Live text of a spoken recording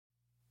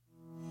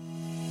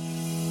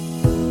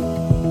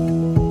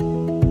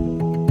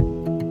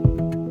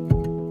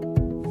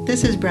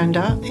This is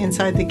Brenda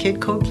inside the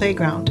Kid Code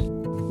Playground,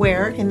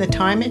 where, in the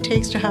time it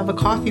takes to have a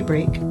coffee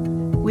break,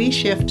 we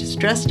shift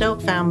stressed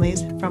out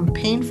families from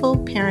painful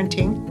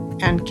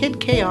parenting and kid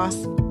chaos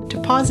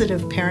to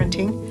positive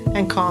parenting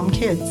and calm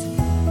kids,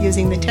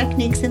 using the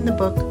techniques in the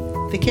book,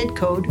 The Kid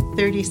Code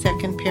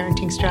 30-Second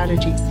Parenting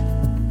Strategies.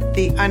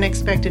 The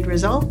unexpected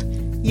result?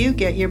 You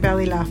get your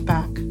belly laugh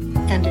back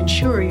and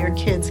ensure your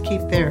kids keep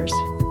theirs.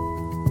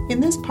 In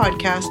this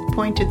podcast,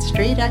 pointed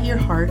straight at your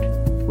heart,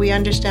 we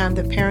understand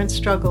that parents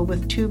struggle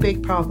with two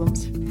big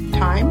problems: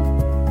 time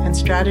and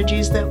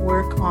strategies that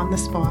work on the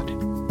spot.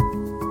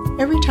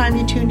 Every time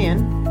you tune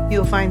in,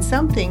 you'll find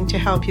something to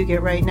help you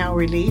get right now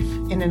relief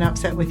in an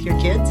upset with your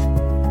kids,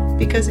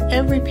 because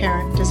every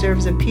parent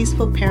deserves a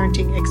peaceful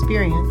parenting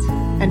experience,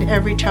 and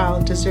every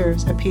child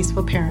deserves a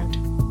peaceful parent.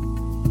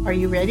 Are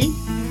you ready?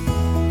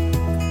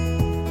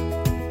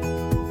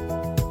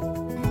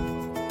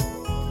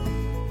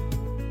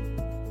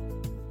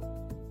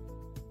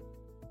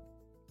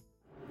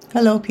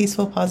 Hello,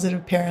 peaceful,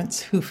 positive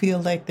parents who feel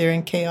like they're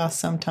in chaos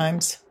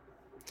sometimes.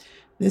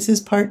 This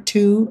is part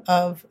 2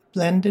 of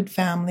Blended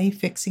Family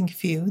Fixing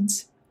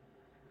Feuds,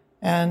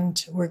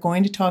 and we're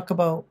going to talk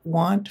about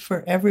want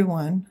for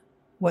everyone,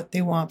 what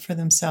they want for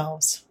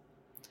themselves.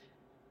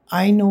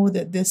 I know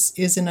that this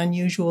is an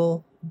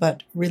unusual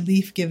but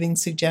relief-giving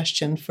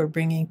suggestion for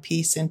bringing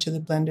peace into the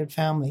blended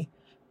family,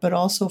 but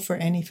also for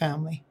any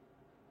family.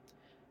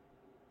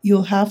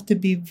 You'll have to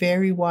be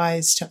very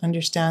wise to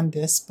understand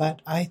this,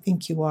 but I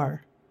think you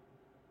are.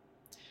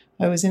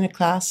 I was in a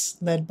class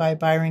led by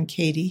Byron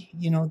Katie,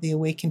 the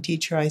awakened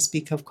teacher I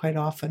speak of quite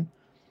often.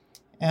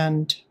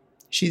 And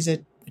she's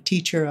a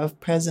teacher of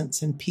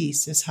presence and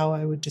peace is how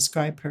I would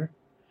describe her.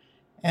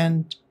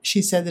 And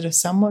she said that if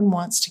someone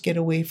wants to get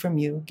away from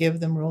you, give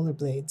them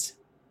rollerblades.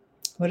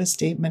 What a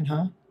statement,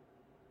 huh?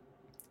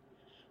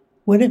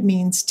 What it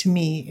means to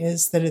me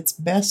is that it's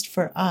best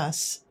for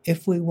us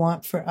if we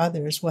want for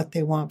others what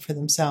they want for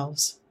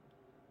themselves.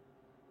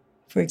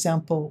 For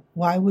example,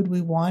 why would we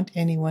want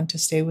anyone to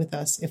stay with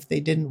us if they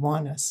didn't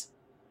want us?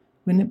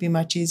 Wouldn't it be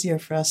much easier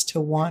for us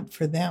to want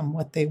for them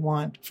what they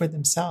want for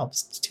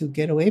themselves, to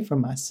get away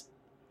from us?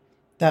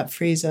 That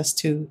frees us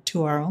to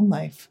our own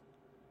life.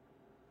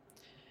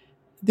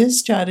 This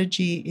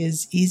strategy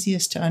is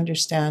easiest to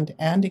understand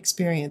and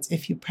experience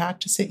if you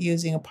practice it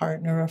using a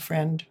partner, a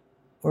friend,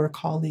 or a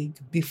colleague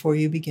before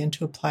you begin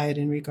to apply it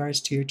in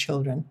regards to your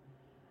children.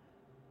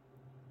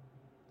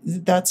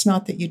 That's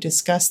not that you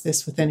discuss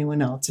this with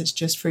anyone else, it's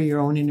just for your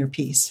own inner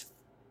peace.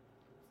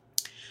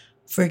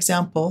 For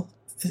example,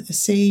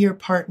 say your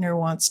partner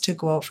wants to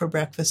go out for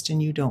breakfast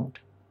and you don't.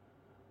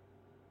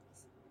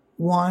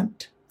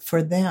 Want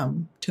for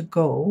them to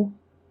go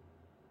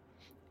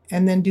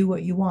and then do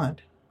what you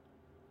want.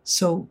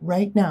 So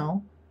right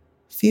now,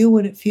 feel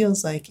what it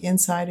feels like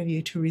inside of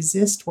you to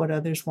resist what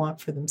others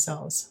want for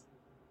themselves.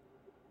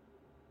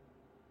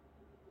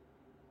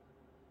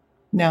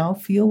 Now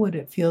feel what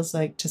it feels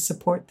like to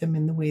support them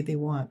in the way they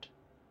want.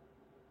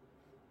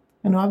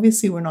 And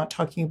obviously we're not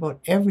talking about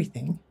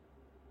everything,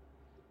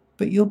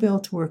 but you'll be able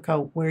to work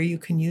out where you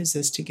can use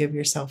this to give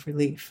yourself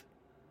relief.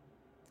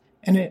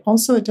 And it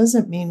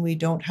doesn't mean we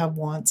don't have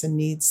wants and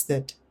needs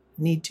that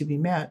need to be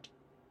met.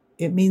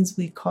 It means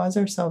we cause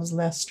ourselves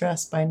less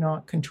stress by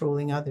not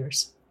controlling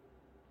others.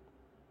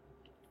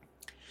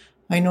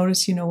 I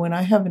notice, when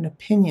I have an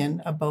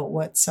opinion about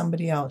what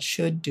somebody else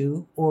should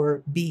do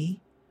or be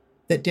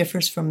that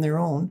differs from their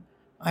own,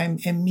 I'm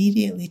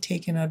immediately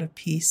taken out of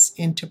peace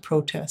into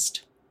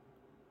protest.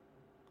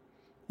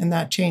 And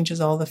that changes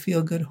all the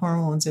feel-good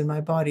hormones in my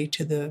body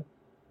to the,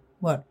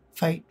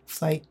 fight,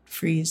 flight,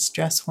 freeze,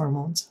 stress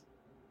hormones.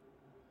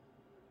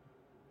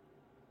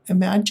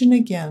 Imagine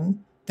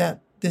again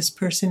that this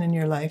person in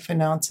your life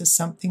announces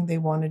something they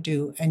want to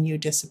do and you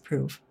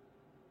disapprove.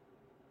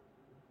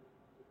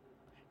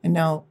 And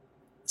now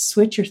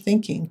switch your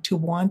thinking to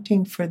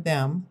wanting for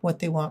them what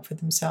they want for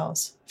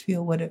themselves.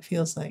 Feel what it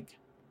feels like.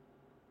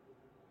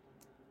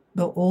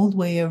 The old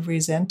way of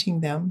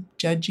resenting them,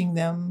 judging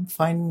them,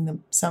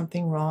 finding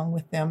something wrong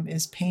with them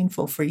is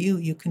painful for you.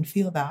 You can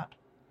feel that.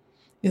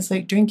 It's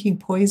like drinking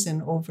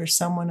poison over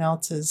someone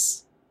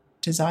else's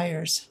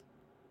desires.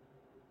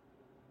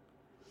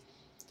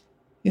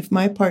 If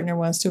my partner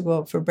wants to go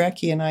out for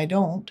brekkie and I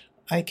don't,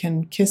 I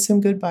can kiss him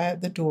goodbye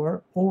at the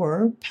door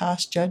or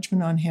pass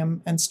judgment on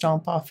him and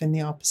stomp off in the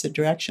opposite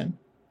direction.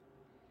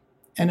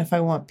 And if I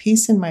want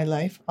peace in my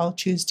life, I'll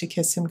choose to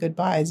kiss him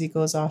goodbye as he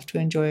goes off to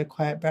enjoy a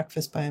quiet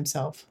breakfast by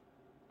himself.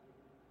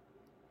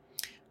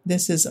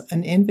 This is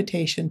an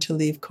invitation to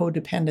leave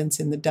codependence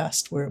in the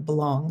dust where it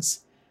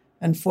belongs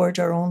and forge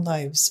our own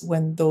lives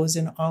when those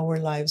in our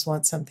lives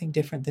want something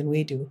different than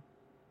we do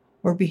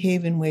or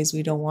behave in ways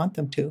we don't want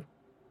them to.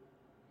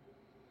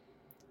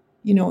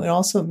 It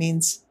also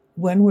means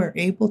when we're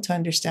able to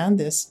understand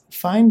this,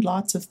 find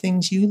lots of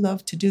things you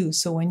love to do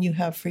so when you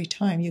have free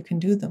time, you can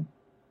do them.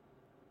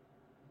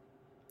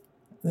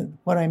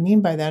 What I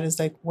mean by that is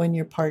like when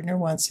your partner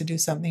wants to do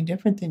something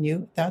different than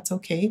you, that's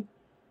okay.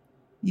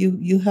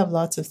 You have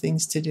lots of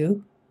things to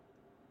do.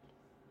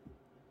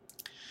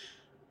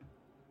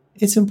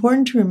 It's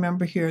important to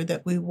remember here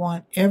that we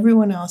want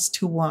everyone else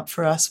to want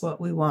for us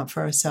what we want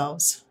for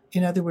ourselves.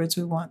 In other words,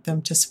 we want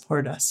them to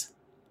support us.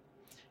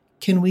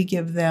 Can we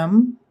give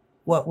them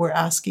what we're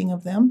asking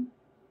of them?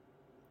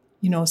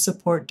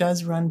 Support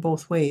does run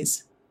both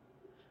ways.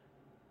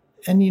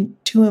 And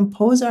to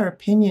impose our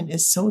opinion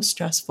is so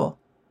stressful.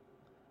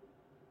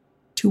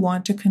 To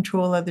want to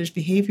control others'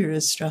 behavior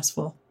is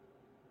stressful.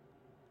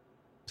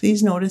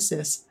 Please notice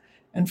this.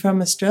 And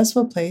from a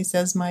stressful place,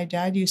 as my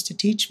dad used to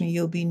teach me,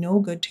 you'll be no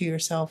good to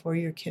yourself or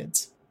your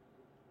kids,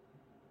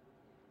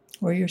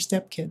 or your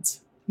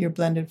stepkids, your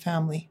blended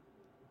family.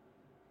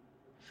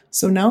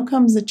 So now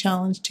comes the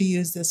challenge to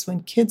use this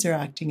when kids are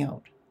acting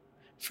out.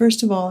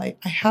 First of all, I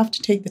have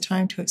to take the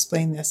time to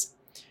explain this.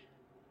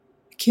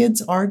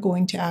 Kids are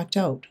going to act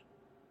out.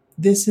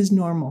 This is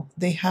normal.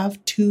 They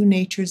have two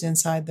natures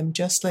inside them,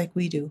 just like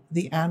we do,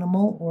 the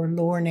animal or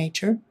lower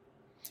nature.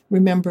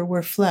 Remember,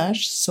 we're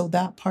flesh, so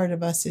that part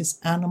of us is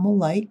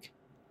animal-like,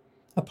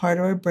 a part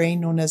of our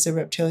brain known as the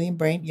reptilian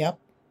brain. Yep,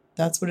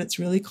 that's what it's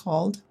really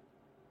called,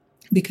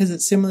 because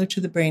it's similar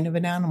to the brain of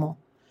an animal,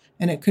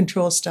 and it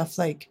controls stuff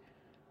like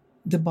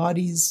the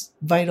body's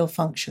vital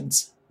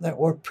functions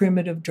or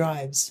primitive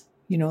drives,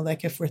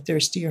 like if we're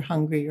thirsty or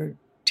hungry or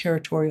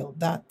territorial,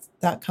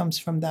 that comes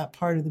from that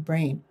part of the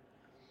brain.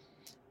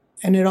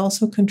 And it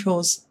also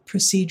controls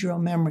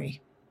procedural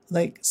memory,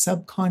 like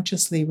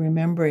subconsciously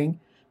remembering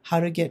how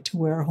to get to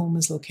where our home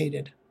is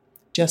located,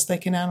 just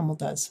like an animal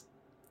does.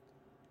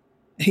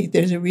 Hey,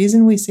 there's a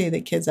reason we say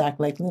that kids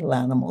act like little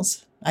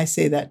animals. I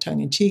say that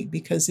tongue in cheek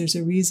because there's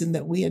a reason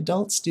that we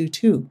adults do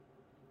too.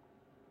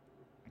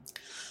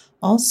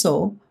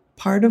 Also,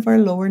 part of our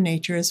lower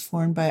nature is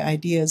formed by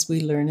ideas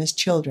we learn as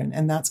children,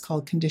 and that's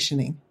called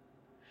conditioning.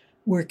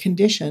 We're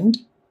conditioned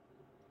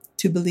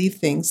to believe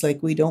things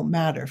like we don't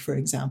matter, for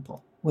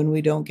example, when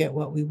we don't get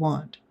what we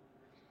want,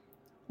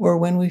 or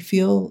when we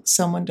feel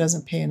someone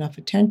doesn't pay enough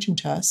attention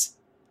to us,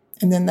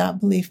 and then that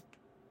belief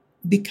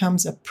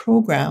becomes a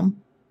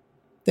program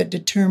that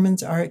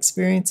determines our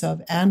experience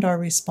of and our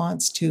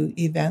response to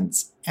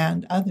events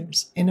and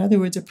others. In other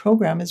words, a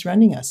program is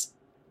running us.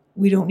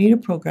 We don't need a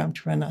program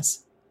to run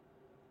us.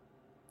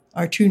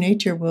 Our true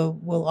nature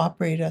will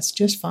operate us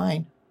just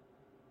fine.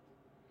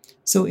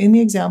 So in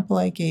the example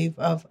I gave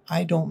of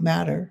I don't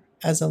matter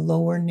as a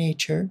lower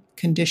nature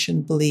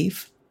conditioned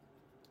belief,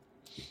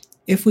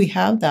 if we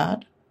have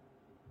that,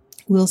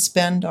 we'll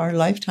spend our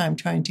lifetime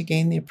trying to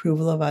gain the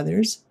approval of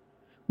others.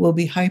 We'll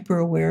be hyper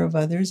aware of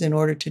others in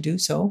order to do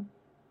so.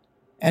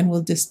 And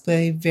we'll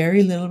display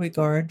very little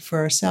regard for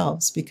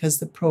ourselves because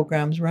the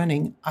program's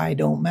running, I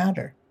don't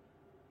matter.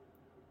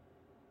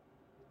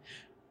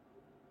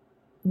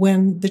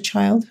 When the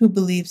child who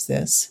believes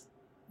this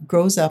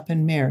grows up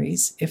and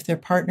marries, if their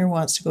partner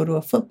wants to go to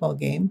a football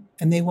game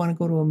and they want to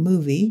go to a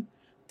movie,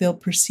 they'll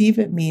perceive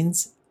it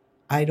means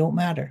I don't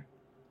matter,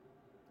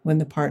 when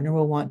the partner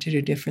will want to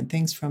do different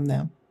things from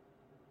them.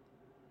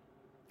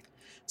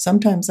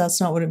 Sometimes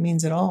that's not what it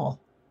means at all.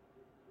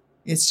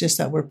 It's just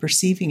that we're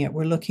perceiving it.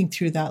 We're looking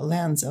through that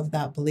lens of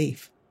that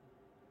belief.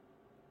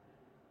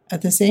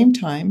 At the same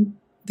time,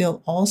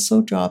 they'll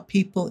also draw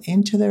people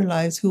into their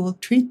lives who will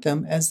treat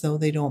them as though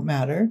they don't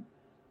matter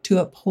to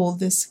uphold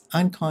this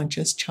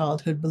unconscious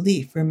childhood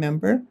belief.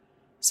 Remember?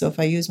 So if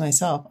I use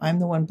myself, I'm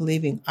the one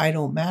believing I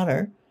don't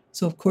matter.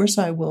 So of course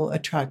I will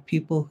attract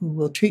people who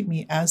will treat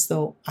me as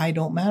though I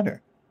don't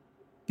matter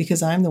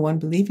because I'm the one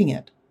believing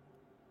it.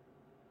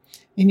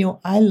 And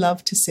I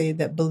love to say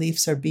that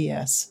beliefs are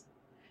BS.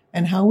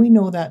 And how we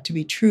know that to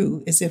be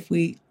true is if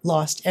we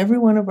lost every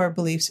one of our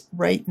beliefs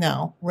right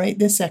now, right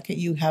this second,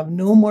 you have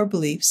no more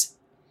beliefs.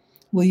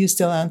 Will you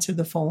still answer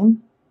the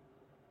phone?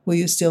 Will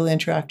you still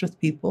interact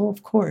with people?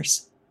 Of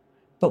course.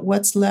 But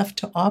what's left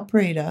to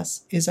operate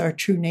us is our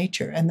true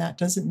nature, and that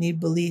doesn't need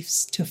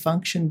beliefs to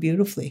function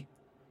beautifully.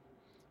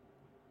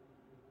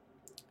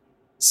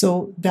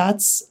 So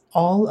that's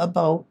all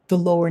about the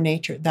lower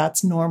nature.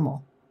 That's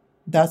normal.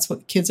 That's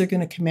what kids are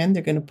going to come in.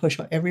 They're going to push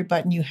every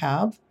button you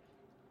have,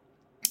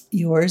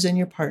 yours and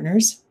your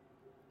partner's.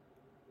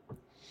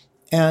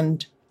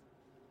 And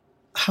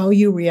how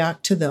you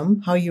react to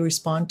them, how you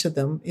respond to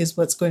them is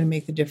what's going to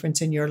make the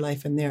difference in your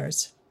life and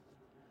theirs.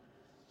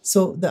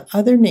 So the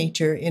other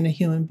nature in a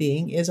human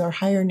being is our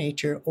higher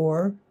nature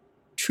or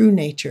true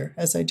nature,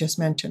 as I just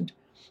mentioned.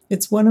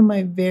 It's one of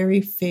my very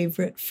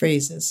favorite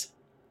phrases.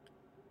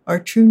 Our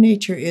true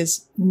nature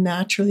is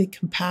naturally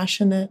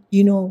compassionate.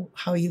 You know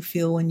how you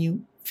feel when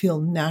you feel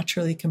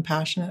naturally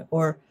compassionate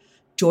or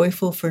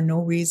joyful for no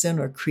reason,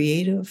 or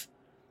creative,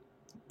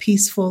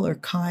 peaceful or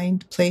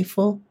kind,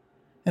 playful,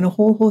 and a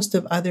whole host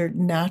of other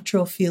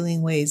natural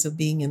feeling ways of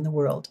being in the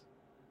world.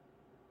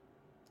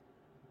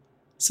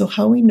 So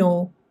how we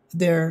know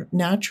they're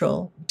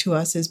natural to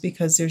us is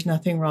because there's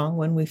nothing wrong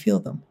when we feel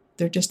them.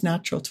 They're just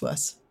natural to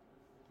us.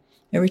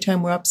 Every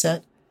time we're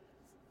upset,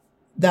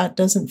 that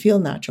doesn't feel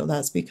natural.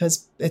 That's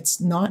because it's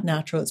not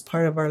natural. It's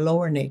part of our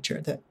lower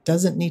nature that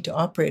doesn't need to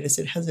operate us.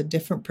 It has a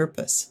different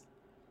purpose.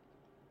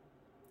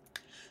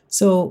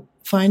 So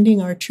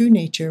finding our true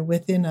nature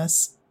within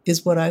us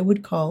is what I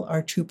would call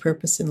our true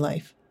purpose in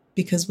life.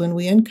 Because when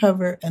we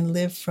uncover and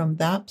live from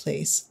that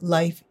place,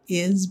 life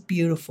is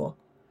beautiful.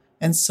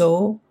 And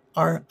so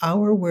are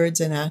our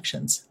words and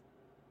actions.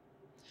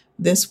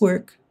 This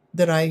work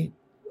that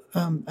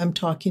I'm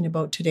talking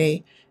about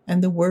today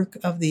and the work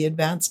of the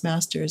advanced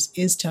masters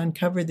is to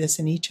uncover this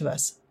in each of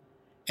us.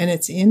 And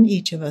it's in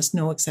each of us,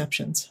 no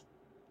exceptions.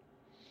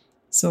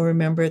 So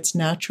remember, it's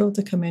natural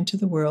to come into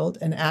the world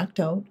and act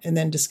out and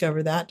then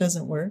discover that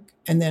doesn't work,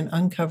 and then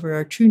uncover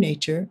our true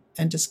nature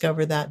and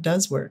discover that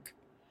does work.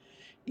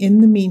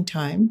 In the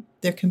meantime,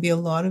 there can be a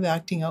lot of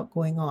acting out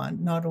going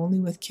on, not only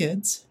with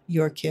kids,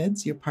 your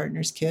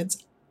partner's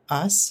kids,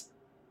 us.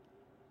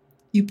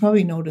 You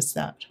probably noticed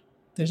that.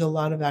 There's a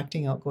lot of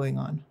acting out going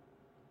on.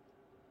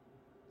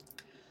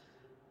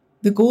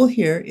 The goal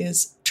here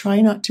is try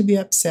not to be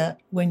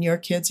upset when your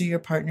kids or your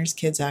partner's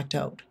kids act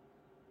out.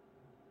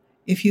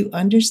 If you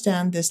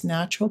understand this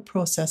natural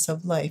process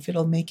of life,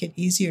 it'll make it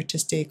easier to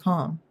stay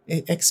calm.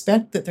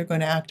 Expect that they're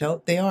going to act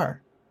out. They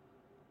are,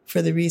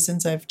 for the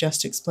reasons I've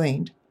just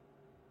explained.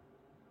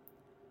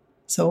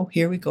 So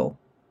here we go.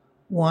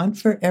 Want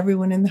for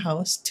everyone in the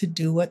house to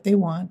do what they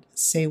want,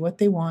 say what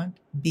they want,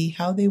 be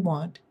how they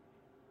want,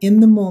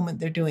 in the moment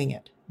they're doing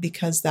it,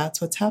 because that's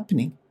what's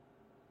happening.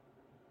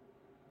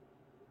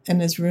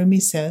 And as Rumi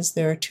says,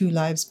 there are two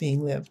lives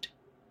being lived.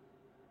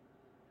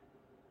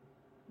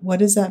 What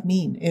does that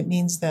mean? It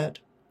means that,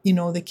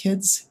 the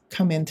kids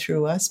come in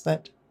through us,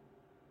 but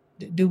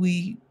do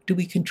we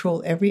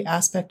control every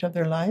aspect of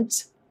their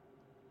lives?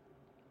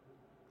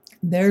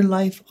 Their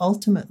life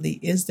ultimately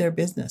is their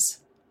business.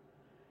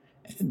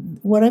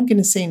 What I'm going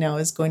to say now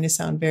is going to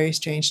sound very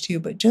strange to you,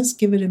 but just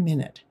give it a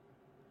minute.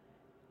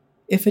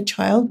 If a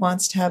child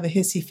wants to have a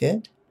hissy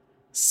fit,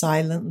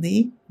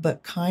 silently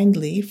but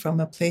kindly, from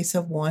a place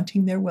of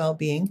wanting their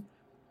well-being,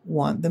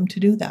 want them to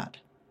do that.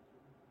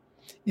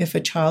 If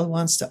a child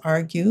wants to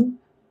argue,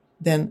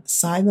 then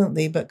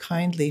silently but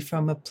kindly,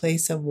 from a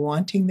place of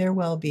wanting their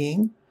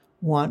well-being,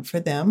 want for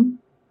them.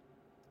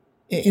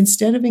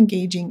 Instead of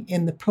engaging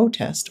in the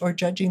protest or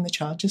judging the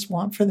child, just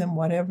want for them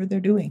whatever they're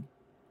doing.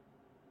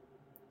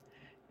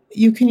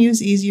 You can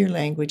use easier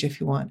language if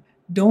you want.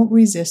 Don't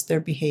resist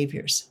their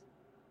behaviors.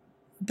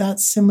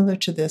 That's similar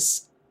to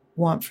this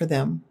want for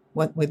them,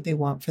 what would they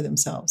want for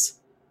themselves.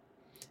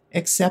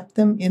 Accept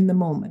them in the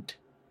moment.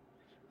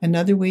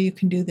 Another way you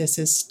can do this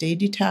is stay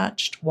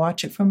detached,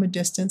 watch it from a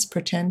distance,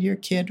 pretend your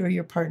kid or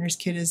your partner's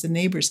kid is the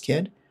neighbor's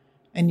kid,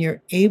 and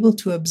you're able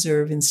to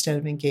observe instead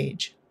of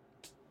engage.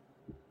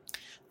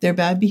 Their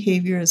bad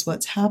behavior is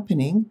what's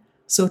happening,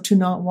 so to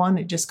not want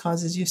it just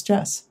causes you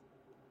stress.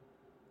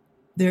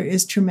 There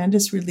is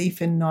tremendous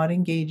relief in not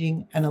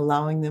engaging and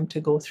allowing them to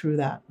go through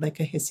that, like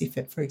a hissy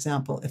fit, for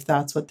example, if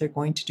that's what they're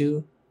going to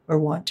do or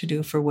want to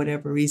do for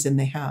whatever reason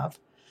they have.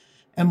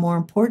 And more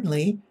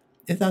importantly,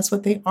 if that's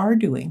what they are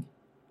doing.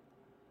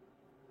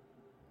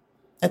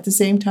 At the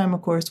same time,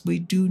 of course, we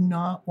do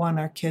not want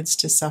our kids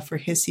to suffer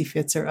hissy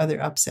fits or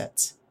other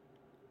upsets.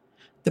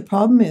 The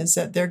problem is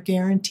that they're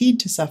guaranteed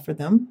to suffer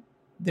them.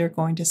 They're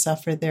going to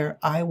suffer their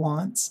I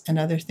wants and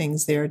other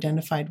things they're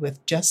identified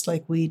with, just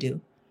like we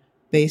do,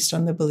 based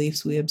on the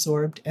beliefs we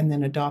absorbed and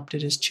then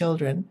adopted as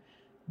children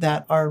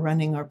that are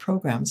running our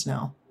programs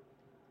now.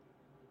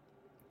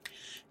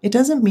 It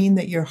doesn't mean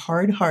that you're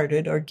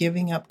hard-hearted or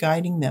giving up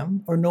guiding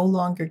them or no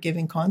longer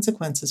giving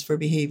consequences for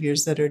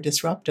behaviors that are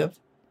disruptive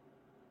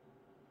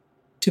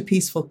to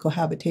peaceful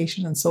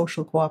cohabitation and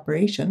social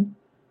cooperation.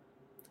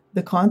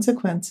 The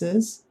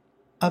consequences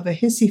of a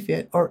hissy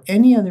fit or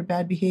any other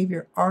bad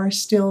behavior are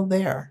still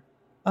there.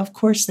 Of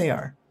course they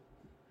are.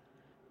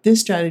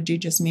 This strategy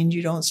just means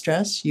you don't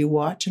stress, you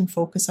watch and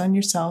focus on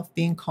yourself,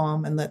 being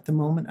calm, and let the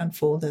moment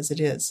unfold as it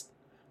is.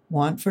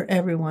 Want for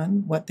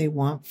everyone what they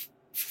want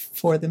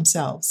for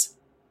themselves.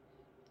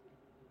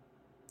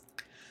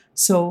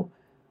 So,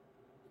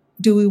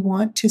 do we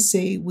want to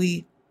say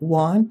we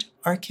want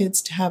our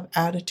kids to have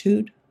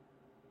attitude,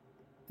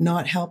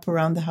 not help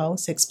around the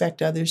house,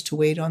 expect others to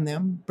wait on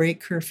them,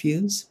 break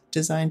curfews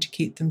designed to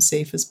keep them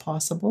safe as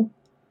possible?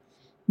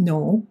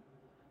 No,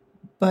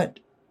 but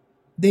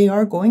they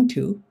are going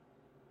to.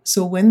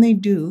 So when they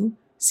do,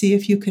 see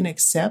if you can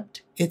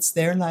accept it's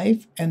their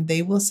life and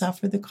they will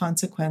suffer the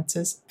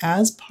consequences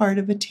as part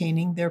of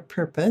attaining their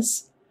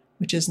purpose,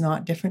 which is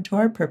not different to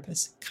our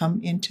purpose.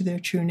 Come into their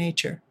true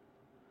nature.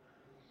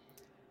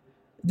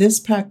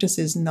 This practice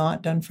is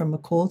not done from a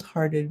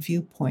cold-hearted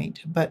viewpoint,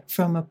 but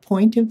from a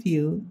point of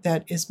view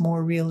that is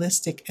more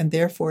realistic and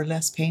therefore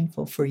less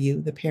painful for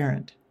you, the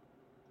parent.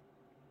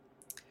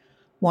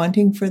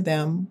 Wanting for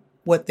them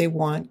what they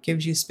want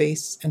gives you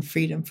space and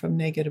freedom from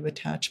negative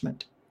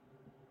attachment.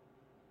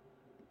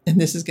 And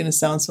this is going to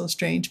sound so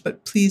strange,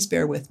 but please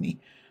bear with me.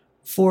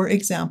 For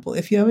example,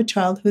 if you have a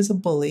child who is a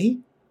bully,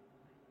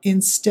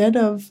 instead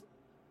of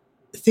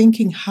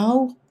thinking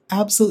how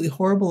absolutely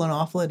horrible and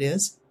awful it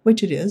is,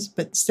 which it is,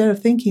 but instead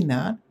of thinking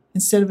that,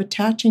 instead of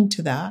attaching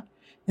to that,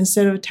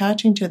 instead of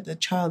attaching to the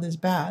child is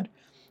bad,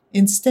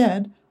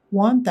 instead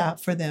want that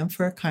for them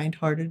from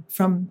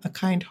a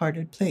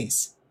kind-hearted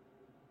place.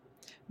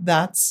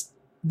 That's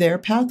their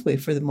pathway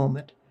for the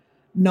moment.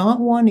 Not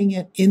wanting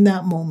it in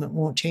that moment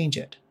won't change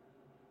it.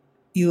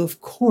 You,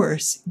 of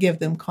course, give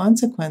them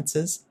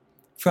consequences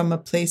from a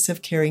place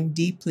of caring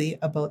deeply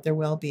about their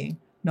well-being,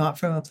 not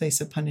from a place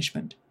of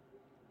punishment.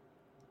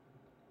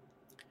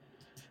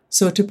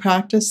 So to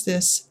practice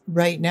this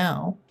right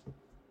now,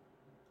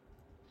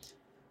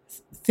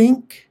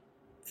 think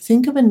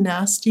of a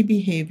nasty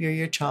behavior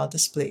your child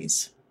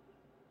displays.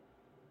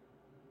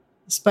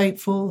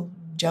 Spiteful,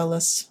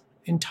 jealous,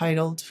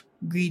 entitled,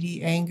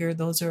 greedy, anger,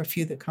 those are a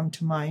few that come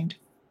to mind.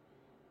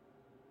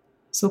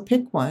 So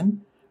pick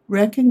one.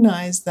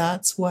 Recognize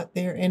that's what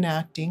they're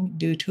enacting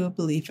due to a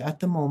belief at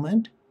the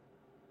moment,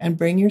 and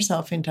bring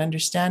yourself into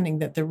understanding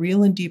that the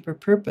real and deeper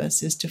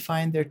purpose is to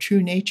find their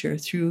true nature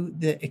through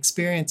the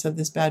experience of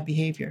this bad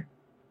behavior.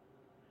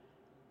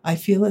 I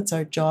feel it's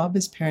our job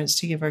as parents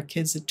to give our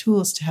kids the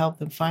tools to help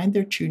them find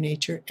their true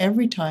nature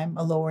every time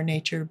a lower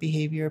nature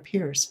behavior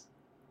appears.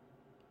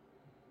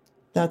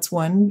 That's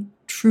one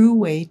true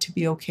way to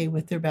be okay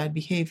with their bad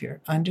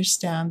behavior.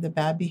 Understand the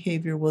bad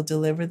behavior will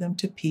deliver them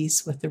to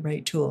peace with the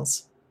right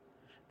tools.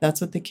 That's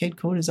what the Kid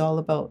Code is all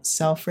about,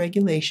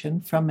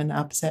 self-regulation from an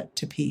upset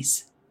to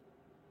peace.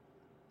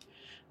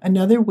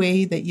 Another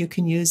way that you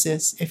can use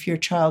this if your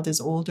child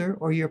is older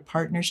or your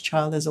partner's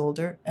child is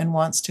older and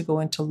wants to go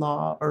into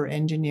law or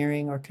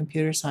engineering or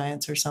computer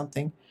science or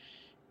something,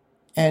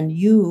 and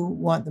you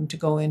want them to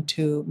go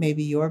into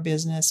maybe your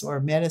business or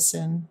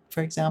medicine,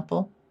 for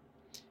example.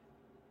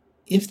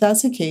 If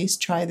that's the case,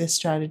 try this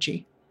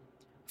strategy.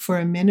 For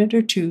a minute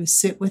or two,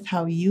 sit with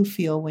how you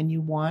feel when you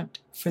want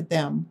for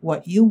them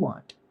what you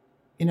want.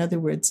 In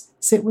other words,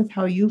 sit with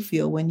how you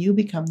feel when you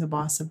become the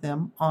boss of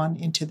them on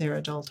into their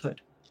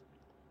adulthood.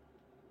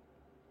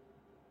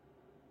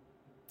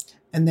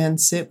 And then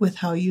sit with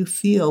how you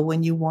feel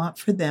when you want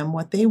for them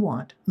what they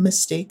want,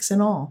 mistakes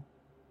and all.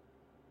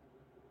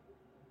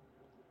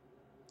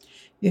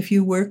 If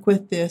you work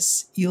with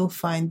this, you'll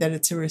find that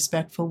it's a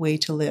respectful way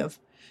to live.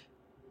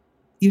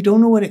 You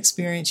don't know what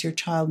experience your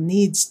child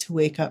needs to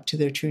wake up to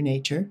their true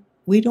nature.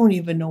 We don't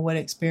even know what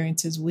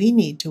experiences we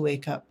need to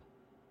wake up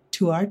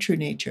to our true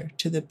nature,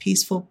 to the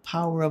peaceful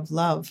power of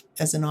love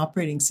as an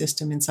operating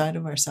system inside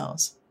of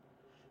ourselves.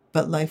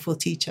 But life will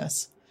teach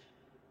us.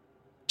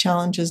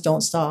 Challenges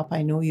don't stop.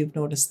 I know you've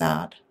noticed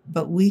that.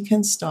 But we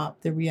can stop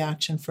the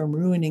reaction from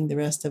ruining the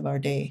rest of our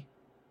day.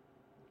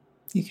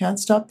 You can't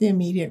stop the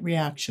immediate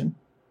reaction.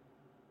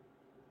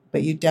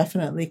 But you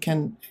definitely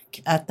can,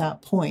 at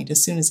that point,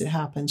 as soon as it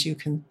happens, you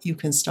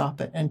can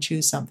stop it and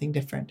choose something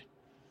different.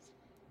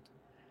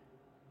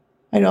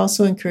 I'd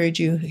also encourage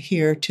you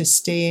here to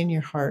stay in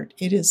your heart.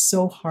 It is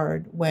so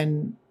hard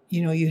when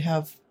you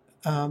have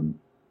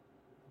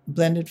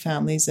blended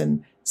families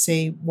and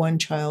say one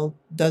child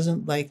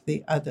doesn't like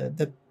the other,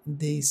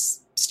 the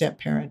step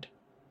parent.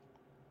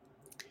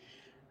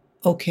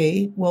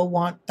 Okay, well,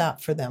 want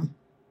that for them.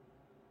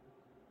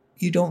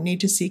 You don't need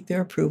to seek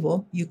their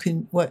approval. You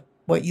can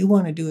what you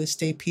want to do is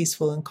stay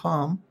peaceful and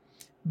calm.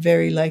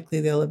 Very likely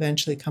they'll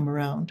eventually come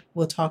around.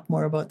 We'll talk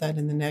more about that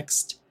in the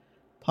next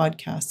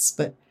podcasts,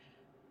 but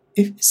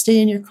stay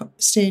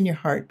in your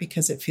heart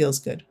because it feels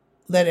good.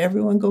 Let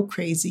everyone go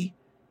crazy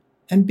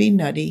and be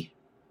nutty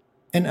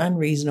and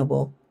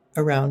unreasonable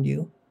around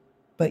you,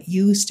 but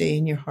you stay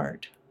in your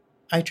heart.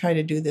 I try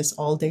to do this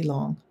all day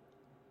long.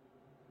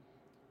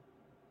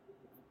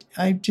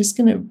 I'm just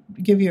going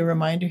to give you a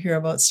reminder here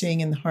about staying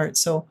in the heart.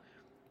 So,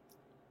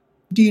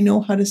 do you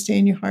know how to stay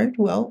in your heart?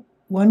 Well,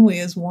 one way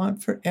is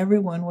want for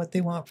everyone what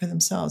they want for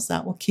themselves.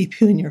 That will keep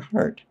you in your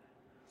heart.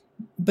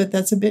 But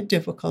that's a bit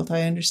difficult.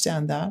 I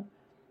understand that.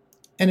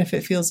 And if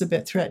it feels a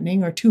bit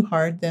threatening or too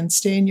hard, then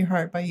stay in your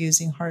heart by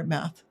using heart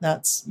math.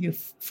 That's you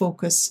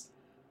focus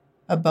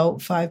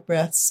about 5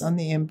 breaths on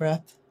the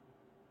in-breath.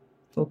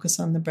 Focus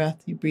on the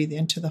breath. You breathe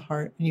into the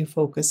heart and you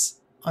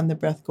focus on the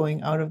breath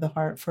going out of the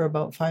heart for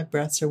about 5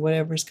 breaths or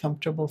whatever is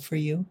comfortable for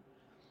you.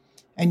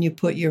 And you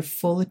put your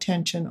full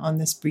attention on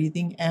this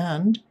breathing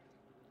and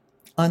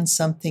on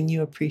something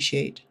you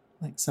appreciate,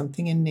 like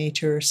something in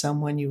nature or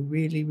someone you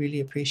really, really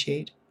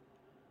appreciate.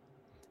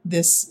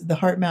 The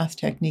heart math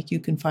technique, you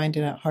can find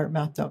it at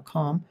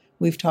heartmath.com.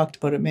 We've talked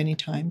about it many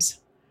times.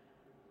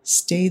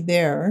 Stay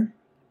there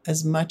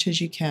as much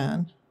as you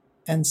can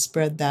and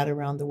spread that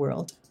around the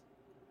world.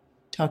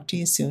 Talk to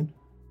you soon.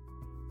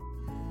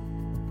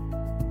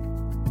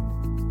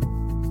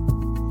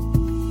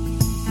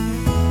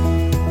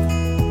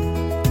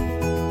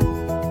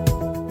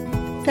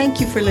 Thank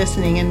you for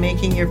listening and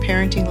making your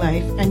parenting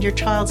life and your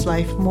child's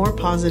life more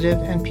positive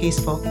and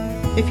peaceful.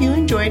 If you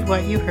enjoyed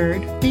what you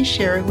heard, please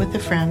share it with a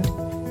friend.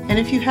 And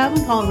if you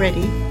haven't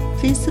already,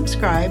 please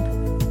subscribe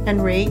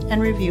and rate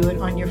and review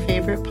it on your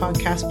favorite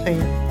podcast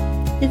player.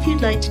 If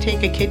you'd like to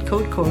take a Kid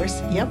Code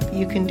course,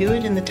 you can do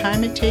it in the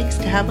time it takes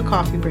to have a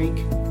coffee break.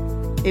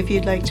 If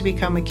you'd like to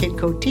become a Kid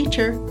Code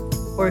teacher,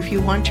 or if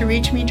you want to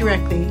reach me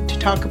directly to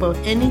talk about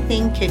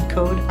anything Kid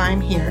Code,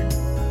 I'm here.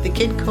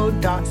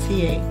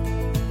 thekidcode.ca.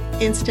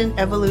 Instant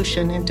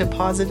evolution into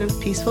positive,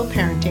 peaceful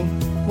parenting,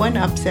 one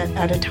upset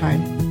at a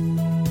time.